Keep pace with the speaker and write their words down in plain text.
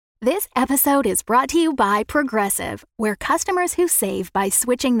This episode is brought to you by Progressive, where customers who save by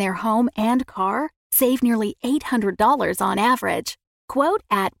switching their home and car save nearly $800 on average. Quote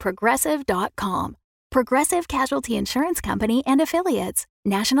at Progressive.com. Progressive Casualty Insurance Company and Affiliates.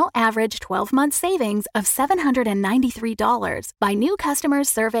 National average 12-month savings of $793 by new customers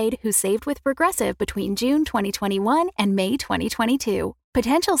surveyed who saved with Progressive between June 2021 and May 2022.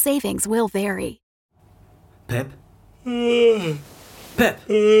 Potential savings will vary. Pip? Pip,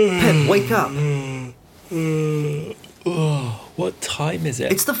 wake up. What time is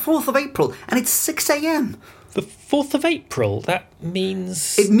it? It's the 4th of April, and it's 6 a.m. The 4th of April? That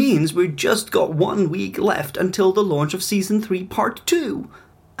means... It means we've just got 1 week left until the launch of Season 3 Part 2.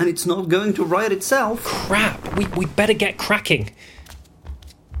 And it's not going to riot itself. Crap, we'd better get cracking.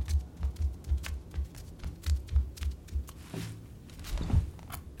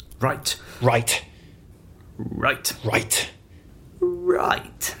 Right. Right. Right. Right.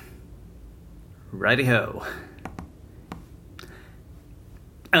 Right. Righty-ho.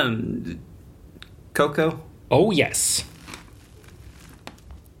 Coco? Oh, yes.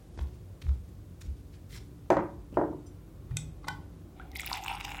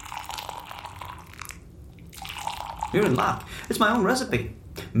 You're in luck. It's my own recipe.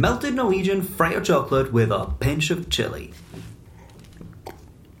 Melted Norwegian Freia chocolate with a pinch of chili.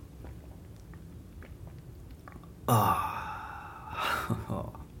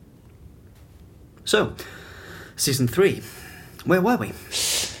 So, Season 3. Where were we?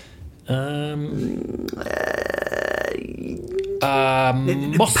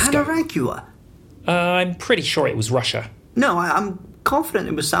 Moscow. Panaragua. I'm pretty sure it was Russia. No, I'm confident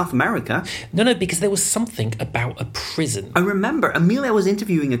it was South America. No, because there was something about a prison. I remember Amelia was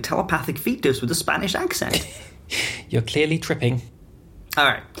interviewing a telepathic fetus with a Spanish accent. You're clearly tripping.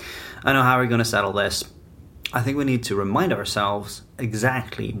 Alright, I know how we're going to settle this. I think we need to remind ourselves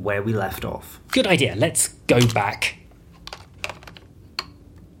exactly where we left off. Good idea, let's go back.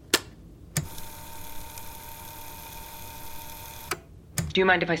 Do you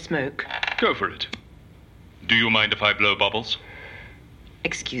mind if I smoke? Go for it. Do you mind if I blow bubbles?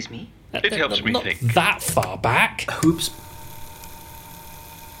 Excuse me? It helps me Not think. that far back. Oops.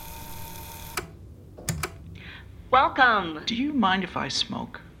 Welcome. Do you mind if I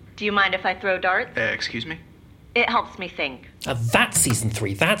smoke? Do you mind if I throw darts? Excuse me? It helps me think. That's Season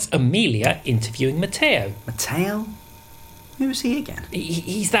 3. That's Amelia interviewing Matteo. Matteo? Who's he again?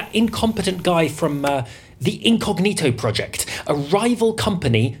 He's that incompetent guy from the Incognito Project, a rival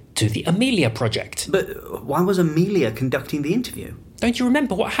company to the Amelia Project. But why was Amelia conducting the interview? Don't you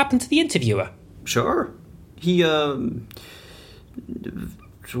remember what happened to the interviewer? Sure. He,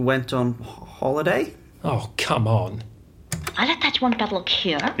 went on holiday? Oh, come on. I'll attach one padlock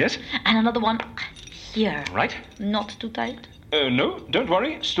here. Yes? And another one here. Right. Not too tight. No, don't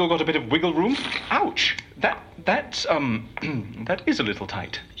worry. Still got a bit of wiggle room. Ouch! That's that is a little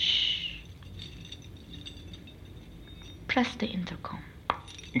tight. Shh. Press the intercom.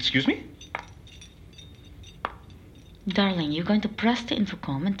 Excuse me? Darling, you're going to press the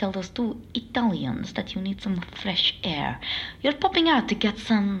intercom and tell those two Italians that you need some fresh air. You're popping out to get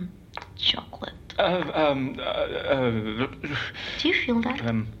some chocolate. Do you feel that?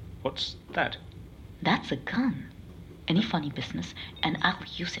 What's that? That's a gun. Any funny business, and I'll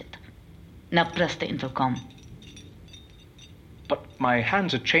use it. Now press the intercom. But my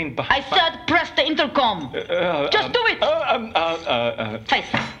hands are chained behind... I said press the intercom! Just do it! Face.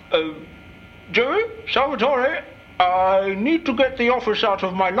 Joey, Salvatore, I need to get the office out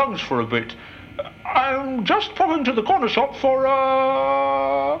of my lungs for a bit. I'm just popping to the corner shop for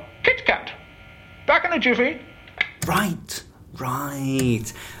a Kit Kat. Back in a jiffy. Right.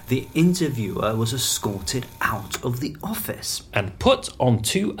 The interviewer was escorted out of the office. And put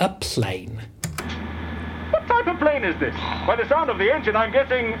onto a plane. What type of plane is this? By the sound of the engine, I'm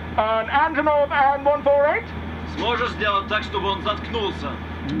guessing an Antonov An-148? Сможешь сделать так, чтобы он заткнулся?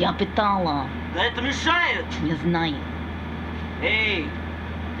 Я питала. Да это мешает! Не знаю. Эй!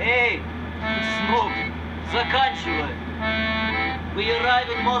 Smoke! Заканчивай! We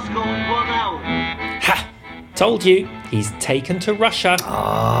arrive in Moscow in 1 hour. Ha! Told you, he's taken to Russia.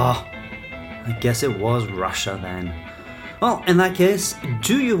 I guess it was Russia then. Well, in that case,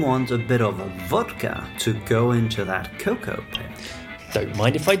 do you want a bit of a vodka to go into that cocoa pit? Don't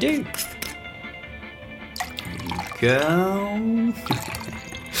mind if I do. There you go.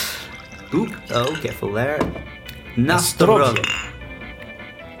 Oop, oh, careful there. Nastrovie.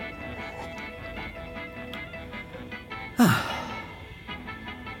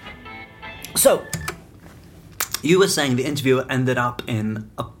 So, you were saying the interviewer ended up in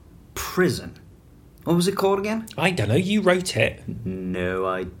a prison. What was it called again? I don't know, you wrote it. No,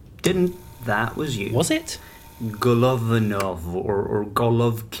 I didn't. That was you. Was it? Golovanov or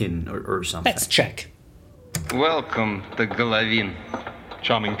Golovkin or something. Let's check. Welcome to Golovin.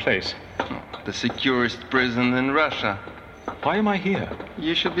 Charming place. The securest prison in Russia. Why am I here?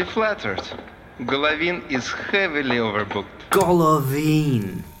 You should be flattered. Golovin is heavily overbooked.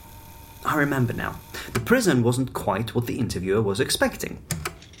 Golovin. I remember now. The prison wasn't quite what the interviewer was expecting.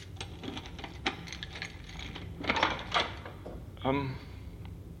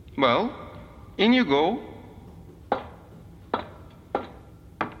 Well, in you go.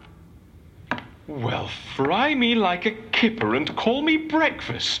 Well, fry me like a kipper and call me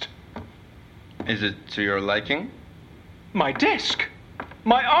breakfast. Is it to your liking? My desk,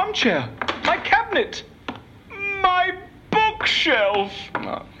 my armchair, my cabinet, my bookshelf.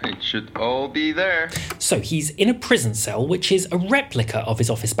 Well, it should all be there. So he's in a prison cell, which is a replica of his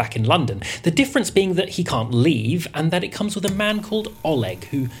office back in London. The difference being that he can't leave and that it comes with a man called Oleg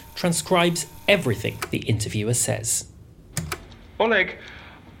who transcribes everything the interviewer says. Oleg,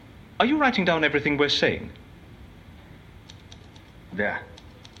 are you writing down everything we're saying? Yeah.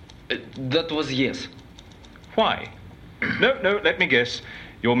 That was yes. Why? No, let me guess.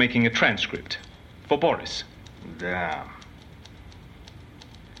 You're making a transcript. For Boris. Yeah.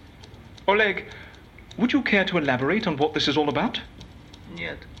 Oleg, would you care to elaborate on what this is all about?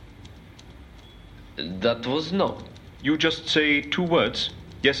 Нет. That was no. You just say 2 words,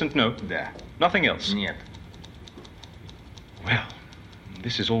 yes and no? Да. Nothing else? Нет. Well,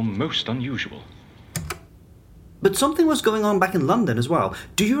 this is all most unusual. But something was going on back in London as well.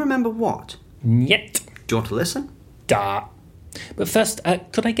 Do you remember what? Niet. Do you want to listen? Da. But first,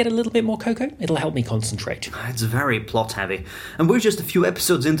 could I get a little bit more cocoa? It'll help me concentrate. It's very plot heavy, and we're just a few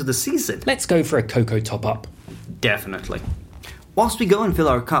episodes into the season. Let's go for a cocoa top-up. Definitely. Whilst we go and fill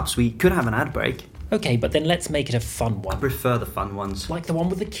our cups, we could have an ad break. Okay, but then let's make it a fun I one. prefer the fun ones. Like the one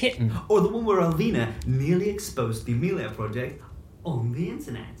with the kitten. Or the one where Alvina nearly exposed the Amelia Project on the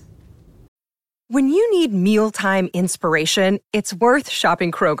internet. When you need mealtime inspiration, it's worth shopping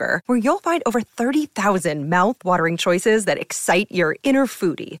Kroger, where you'll find over 30,000 mouth-watering choices that excite your inner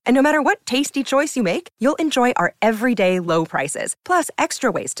foodie. And no matter what tasty choice you make, you'll enjoy our everyday low prices, plus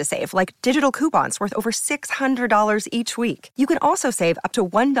extra ways to save, like digital coupons worth over $600 each week. You can also save up to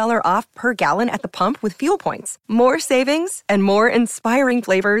 $1 off per gallon at the pump with fuel points. More savings and more inspiring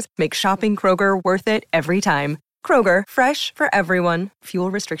flavors make shopping Kroger worth it every time. Kroger, fresh for everyone.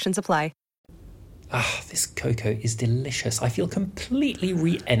 Fuel restrictions apply. Ah, this cocoa is delicious. I feel completely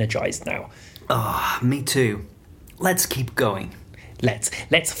re-energized now. Ah, me too. Let's keep going. Let's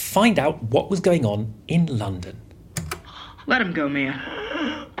find out what was going on in London. Let him go,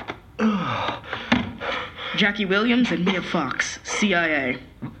 Mia. Jackie Williams and Mia Fox, CIA.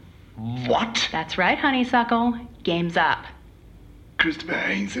 What? That's right, honeysuckle. Game's up. Christopher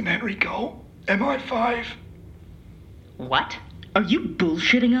Haynes and Henry Cole, MI5. What? Are you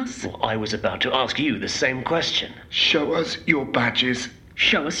bullshitting us? Well, I was about to ask you the same question. Show us your badges.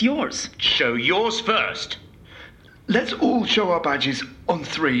 Show us yours. Show yours first. Let's all show our badges on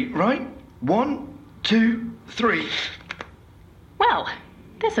 3, right? 1, 2, 3. Well,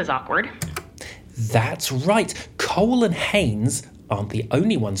 this is awkward. That's right. Cole and Haynes aren't the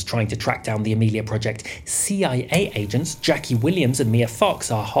only ones trying to track down the Amelia Project. CIA agents Jackie Williams and Mia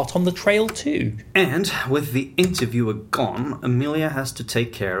Fox are hot on the trail too. And with the interviewer gone, Amelia has to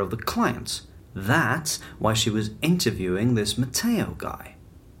take care of the clients. That's why she was interviewing this Matteo guy.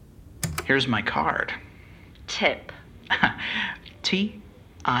 Here's my card. Tip.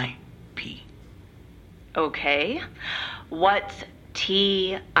 T-I-P. Okay. What's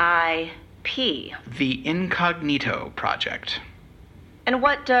T-I-P? The Incognito Project. And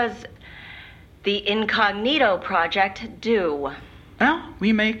what does the Incognito Project do? Well,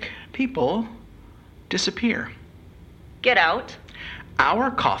 we make people disappear. Get out.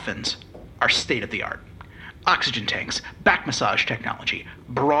 Our coffins are state-of-the-art. Oxygen tanks, back massage technology,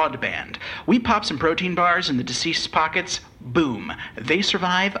 broadband. We pop some protein bars in the deceased's pockets, boom. They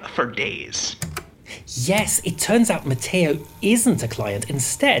survive for days. Yes, it turns out Matteo isn't a client.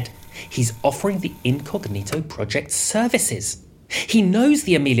 Instead, he's offering the Incognito Project services. He knows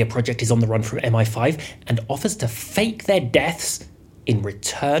the Amelia Project is on the run from MI5 and offers to fake their deaths in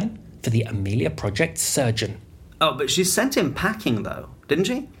return for the Amelia Project surgeon. Oh, but she sent him packing though, didn't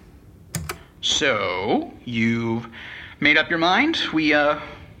she? So, you've made up your mind? We have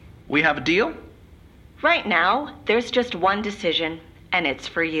a deal? Right now, there's just one decision, and it's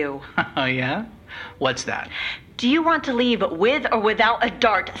for you. Oh, yeah? What's that? Do you want to leave with or without a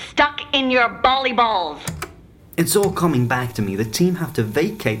dart stuck in your bolly balls? It's all coming back to me. The team have to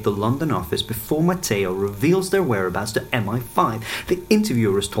vacate the London office before Matteo reveals their whereabouts to MI5. The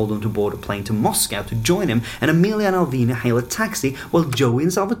interviewer has told them to board a plane to Moscow to join him, and Amelia and Alvina hail a taxi while Joey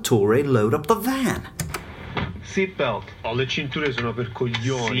and Salvatore load up the van. Seatbelt. Oh, le cinture sono per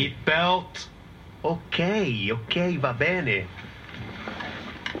coglioni. Seatbelt. Ok, va bene.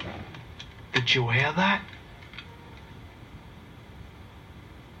 Did you hear that?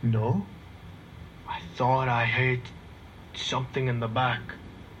 No? I thought I heard something in the back.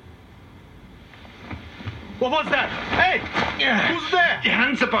 What was that? Hey! Who's there? Your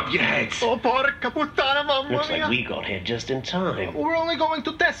hands above your heads. Oh, porca puttana, mamma Looks mia. like we got here just in time. We're only going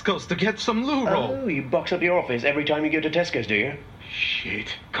to Tesco's to get some loo roll. Oh, you box up your office every time you go to Tesco's, do you?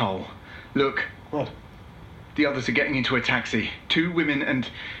 Shit. Cole, look. What? The others are getting into a taxi. 2 women and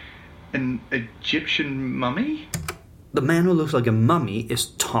an Egyptian mummy? The man who looks like a mummy is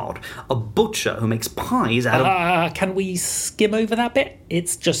Todd, a butcher who makes pies out of... Can we skim over that bit?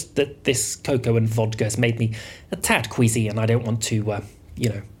 It's just that this cocoa and vodka has made me a tad queasy and I don't want to, Do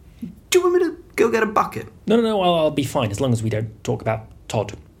you want me to go get a bucket? No, I'll be fine as long as we don't talk about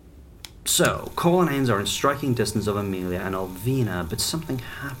Todd. So, Cole and Haynes are in striking distance of Amelia and Alvina, but something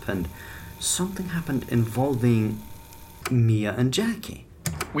happened. Something happened involving Mia and Jackie.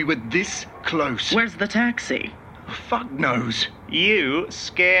 We were this close. Where's the taxi? Fuck knows. You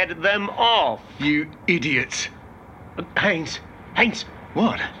scared them off. You idiots. Haynes.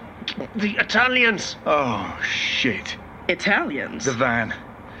 What? The Italians. Oh, shit. Italians? The van.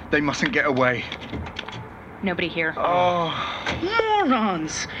 They mustn't get away. Nobody here. Oh.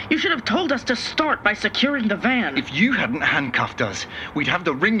 Morons! You should have told us to start by securing the van. If you hadn't handcuffed us, we'd have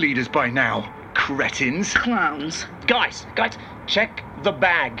the ringleaders by now. Cretins. Clowns. Guys, check the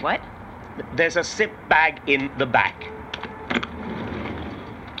bag. What? There's a zip bag in the back.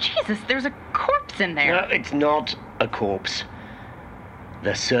 Jesus, there's a corpse in there. No, it's not a corpse.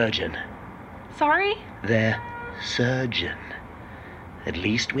 The surgeon. Sorry? Their surgeon. At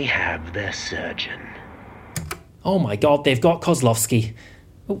least we have their surgeon. Oh my god, they've got Kozlovsky.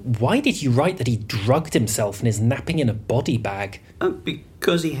 Why did you write that he drugged himself and is napping in a body bag?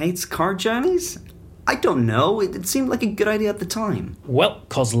 Because he hates car journeys? I don't know. It seemed like a good idea at the time. Well,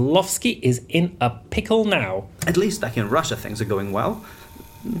 Kozlovsky is in a pickle now. At least back in Russia things are going well.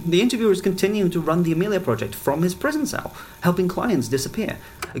 The interviewer is continuing to run the Amelia project from his prison cell, helping clients disappear.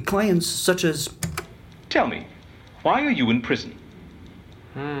 Clients such as... Tell me, why are you in prison?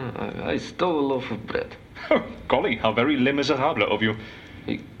 I stole a loaf of bread. Oh, golly, how very les miserables of you.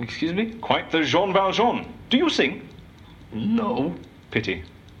 Excuse me? Quite the Jean Valjean. Do you sing? No. Pity.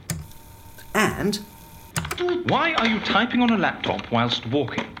 And... Why are you typing on a laptop whilst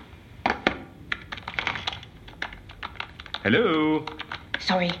walking? Hello?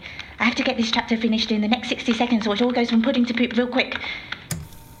 Sorry, I have to get this chapter finished in the next 60 seconds so it all goes from pudding to poop real quick.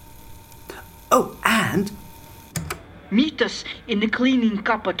 Oh, and... Meet us in the cleaning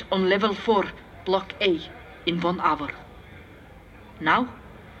cupboard on level 4, block A, in 1 hour. Now,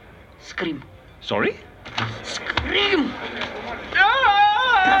 scream. Sorry? Scream!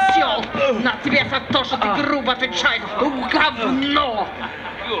 Козёл! На тебе за то, что ты грубо отвечаешь! Говно!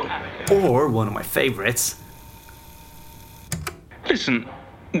 Or one of my favourites. Listen,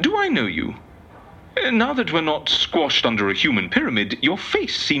 do I know you? Now that we're not squashed under a human pyramid, your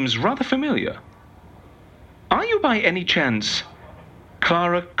face seems rather familiar. Are you by any chance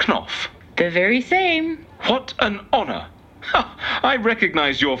Clara Knopf? The very same. What an honor! Ha, I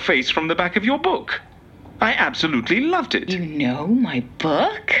recognize your face from the back of your book. I absolutely loved it. You know my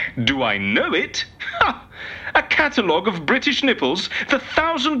book? Do I know it? Ha! A catalogue of British nipples, the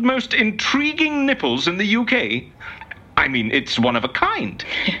 1,000 most intriguing nipples in the UK. I mean, it's one of a kind.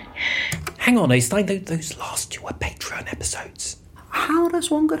 Hang on, Oystein, those last 2 are Patreon episodes. How does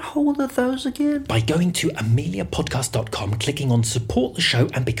one get hold of those again? By going to ameliapodcast.com, clicking on support the show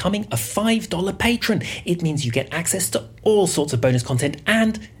and becoming a $5 patron. It means you get access to all sorts of bonus content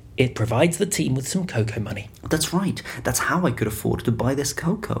and it provides the team with some cocoa money. That's right. That's how I could afford to buy this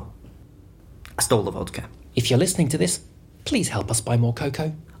cocoa. I stole the vodka. If you're listening to this, please help us buy more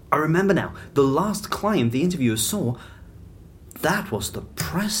cocoa. I remember now, the last client the interviewer saw, that was the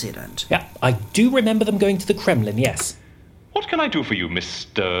president. Yeah, I do remember them going to the Kremlin, yes. What can I do for you,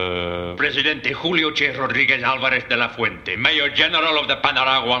 Mr... Presidente Julio Che Rodriguez Alvarez de la Fuente, Major General of the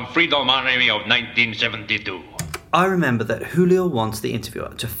Panaraguan Freedom Army of 1972. I remember that Julio wants the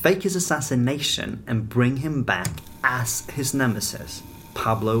interviewer to fake his assassination and bring him back as his nemesis,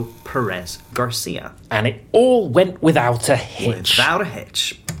 Pablo Perez Garcia. And it all went without a hitch. Without a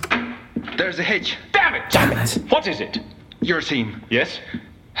hitch. There's a hitch. Damn it! Damn it! What is it? Your team. Yes?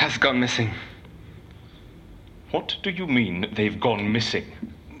 Has gone missing. What do you mean they've gone missing?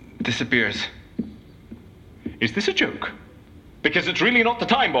 Disappears. Is this a joke? Because it's really not the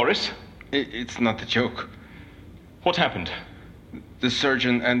time, Boris. It's not a joke. What happened? The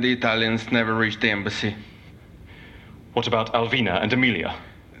surgeon and the Italians never reached the embassy. What about Alvina and Amelia?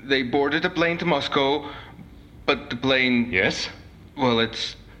 They boarded a plane to Moscow, but the plane... Yes? Well,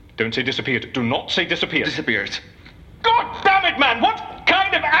 it's... Don't say disappeared. Do not say disappeared. Disappeared. God damn it, man! What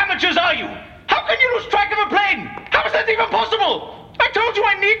kind of amateurs are you? How can you lose track of a plane? How is that even possible? I told you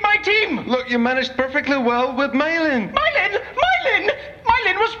I need my team! Look, you managed perfectly well with Malin.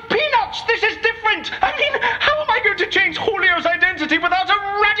 Mylin was peanuts! This is different! I mean, how am I going to change Julio's identity without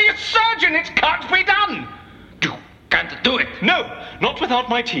a radius surgeon? It can't be done! You can't do it! No! Not without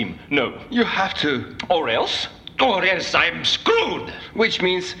my team. No. You have to. Or else? Or else I'm screwed! Which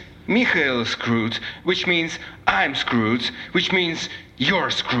means Mikhail is screwed. Which means I'm screwed. Which means you're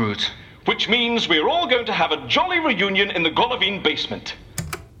screwed. Which means we're all going to have a jolly reunion in the Golovin basement.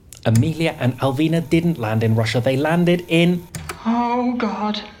 Amelia and Alvina didn't land in Russia. They landed in... Oh,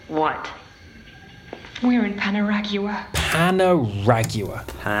 God. What? We're in Panaragua. Panaragua.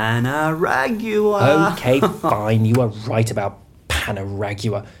 Panaragua. Okay, fine. You are right about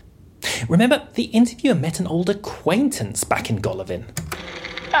Panaragua. Remember, the interviewer met an old acquaintance back in Golovin.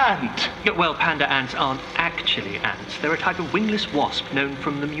 Ant! Well, panda ants aren't actually ants. They're a type of wingless wasp known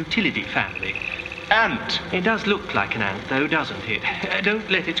from the Mutilidae family. Ant! It does look like an ant, though, doesn't it? Don't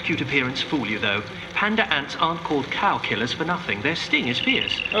let its cute appearance fool you, though. Panda ants aren't called cow killers for nothing. Their sting is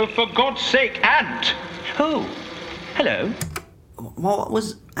fierce. Oh, for God's sake, Ant! Oh, hello. What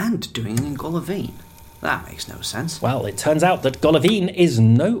was Ant doing in Golovin? That makes no sense. Well, it turns out that Golovin is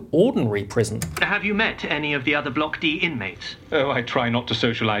no ordinary prison. Have you met any of the other Block D inmates? Oh, I try not to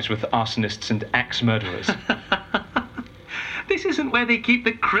socialise with arsonists and axe murderers. This isn't where they keep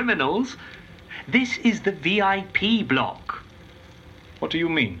the criminals. This is the VIP block. What do you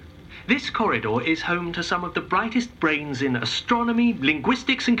mean? This corridor is home to some of the brightest brains in astronomy,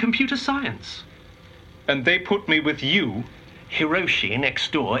 linguistics, and computer science. And they put me with you? Hiroshi,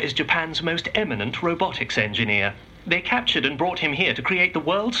 next door, is Japan's most eminent robotics engineer. They captured and brought him here to create the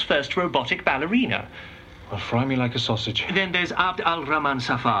world's first robotic ballerina. Well, fry me like a sausage. Then there's Abd al-Rahman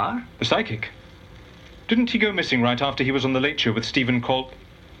Safar. The psychic? Didn't he go missing right after he was on the Late Show with Stephen Colbert?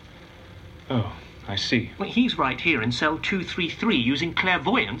 Oh, I see. Well, he's right here in cell 233 using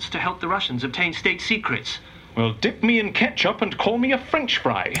clairvoyance to help the Russians obtain state secrets. Well, dip me in ketchup and call me a French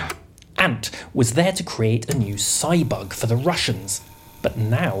fry. Ant was there to create a new cybug for the Russians, but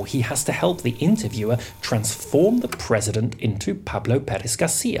now he has to help the interviewer transform the president into Pablo Perez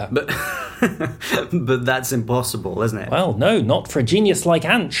Garcia. But that's impossible, isn't it? Well, no, not for a genius like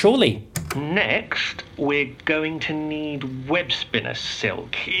Ant, surely. Next, we're going to need web spinner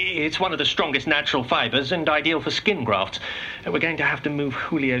silk. It's one of the strongest natural fibres and ideal for skin grafts. We're going to have to move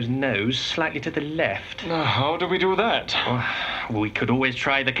Julio's nose slightly to the left. How do we do that? We could always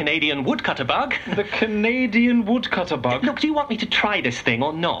try the Canadian woodcutter bug. The Canadian woodcutter bug? Look, do you want me to try this thing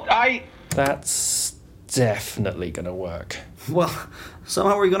or not? That's definitely going to work. Well,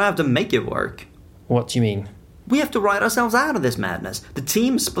 somehow we're going to have to make it work. What do you mean? We have to write ourselves out of this madness. The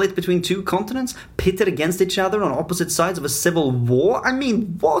team split between two continents, pitted against each other on opposite sides of a civil war. I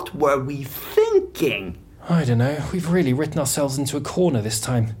mean, what were we thinking? I don't know. We've really written ourselves into a corner this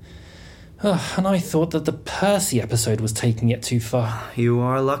time. And I thought that the Percy episode was taking it too far. You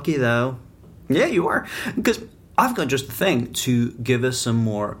are lucky, though. Yeah, you are. Because I've got just the thing to give us some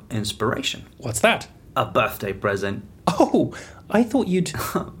more inspiration. What's that? A birthday present. Oh, I thought you'd...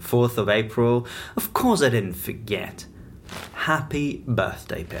 4th of April. Of course I didn't forget. Happy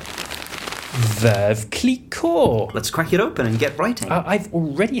birthday, Pip. Veuve Clicquot. Let's crack it open and get writing. I've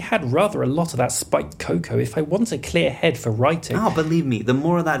already had rather a lot of that spiked cocoa if I want a clear head for writing. Oh, believe me, the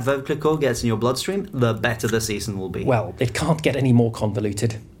more of that Veuve Clicquot gets in your bloodstream, the better the season will be. Well, it can't get any more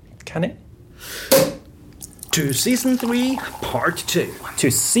convoluted, can it? To Season 3, Part 2.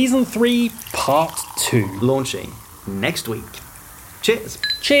 To Season 3, Part 2. Launching next week. Cheers.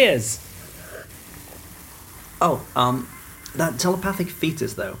 Cheers. Oh, that telepathic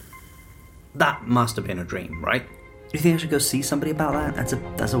fetus, though. That must have been a dream, right? Do you think I should go see somebody about that?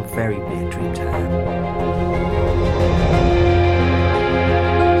 That's a very weird dream to have.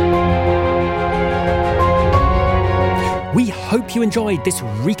 We hope you enjoyed this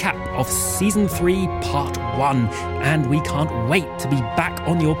recap of Season 3, Part 1, and we can't wait to be back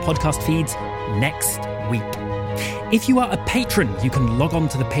on your podcast feeds next week. If you are a patron, you can log on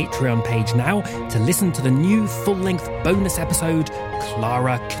to the Patreon page now to listen to the new full-length bonus episode,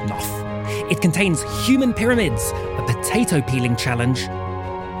 Clara Knopf. It contains human pyramids, a potato peeling challenge,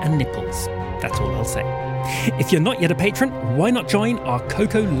 and nipples. That's all I'll say. If you're not yet a patron, why not join our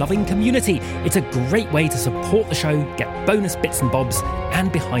Coco-loving community? It's a great way to support the show, get bonus bits and bobs,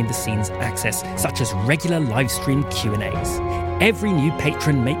 and behind-the-scenes access, such as regular live-stream Q&As. Every new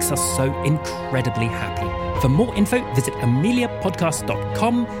patron makes us so incredibly happy. For more info, visit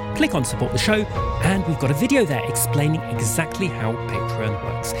ameliapodcast.com, click on Support the Show, and we've got a video there explaining exactly how Patreon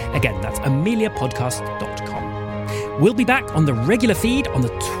works. Again, that's ameliapodcast.com. We'll be back on the regular feed on the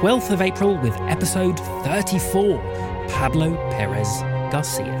 12th of April with episode 34, Pablo Perez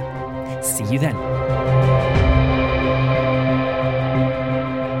Garcia. See you then.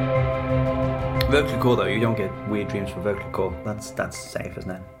 Vocal core, though, you don't get weird dreams for vocal core. That's safe,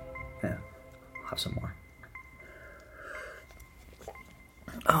 isn't it? Yeah. I'll have some more.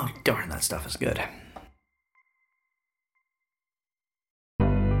 Oh, darn, that stuff is good.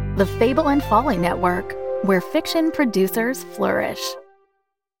 The Fable and Folly Network, where fiction producers flourish.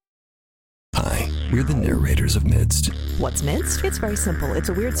 Hi, we're the narrators of Midst. What's Midst? It's very simple. It's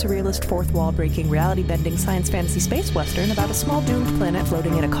a weird, surrealist, fourth-wall-breaking, reality-bending science fantasy space western about a small doomed planet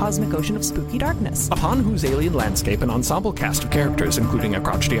floating in a cosmic ocean of spooky darkness. Upon whose alien landscape an ensemble cast of characters, including a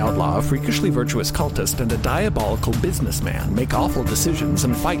crotchety outlaw, a freakishly virtuous cultist, and a diabolical businessman, make awful decisions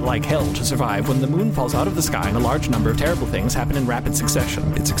and fight like hell to survive when the moon falls out of the sky and a large number of terrible things happen in rapid succession.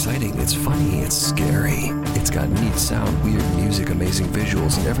 It's exciting, it's funny, it's scary. It's got neat sound, weird music, amazing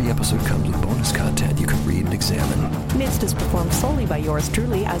visuals, and every episode comes with bonus content you can read and examine. Midst is performed solely by yours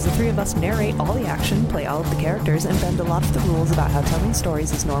truly, as the three of us narrate all the action, play all of the characters, and bend a lot of the rules about how telling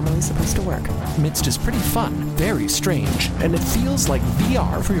stories is normally supposed to work. Midst is pretty fun, very strange, and it feels like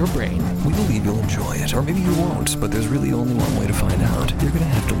VR for your brain. We believe you'll enjoy it, or maybe you won't, but there's really only one way to find out. You're gonna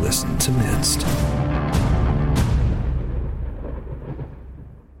have to listen to Midst.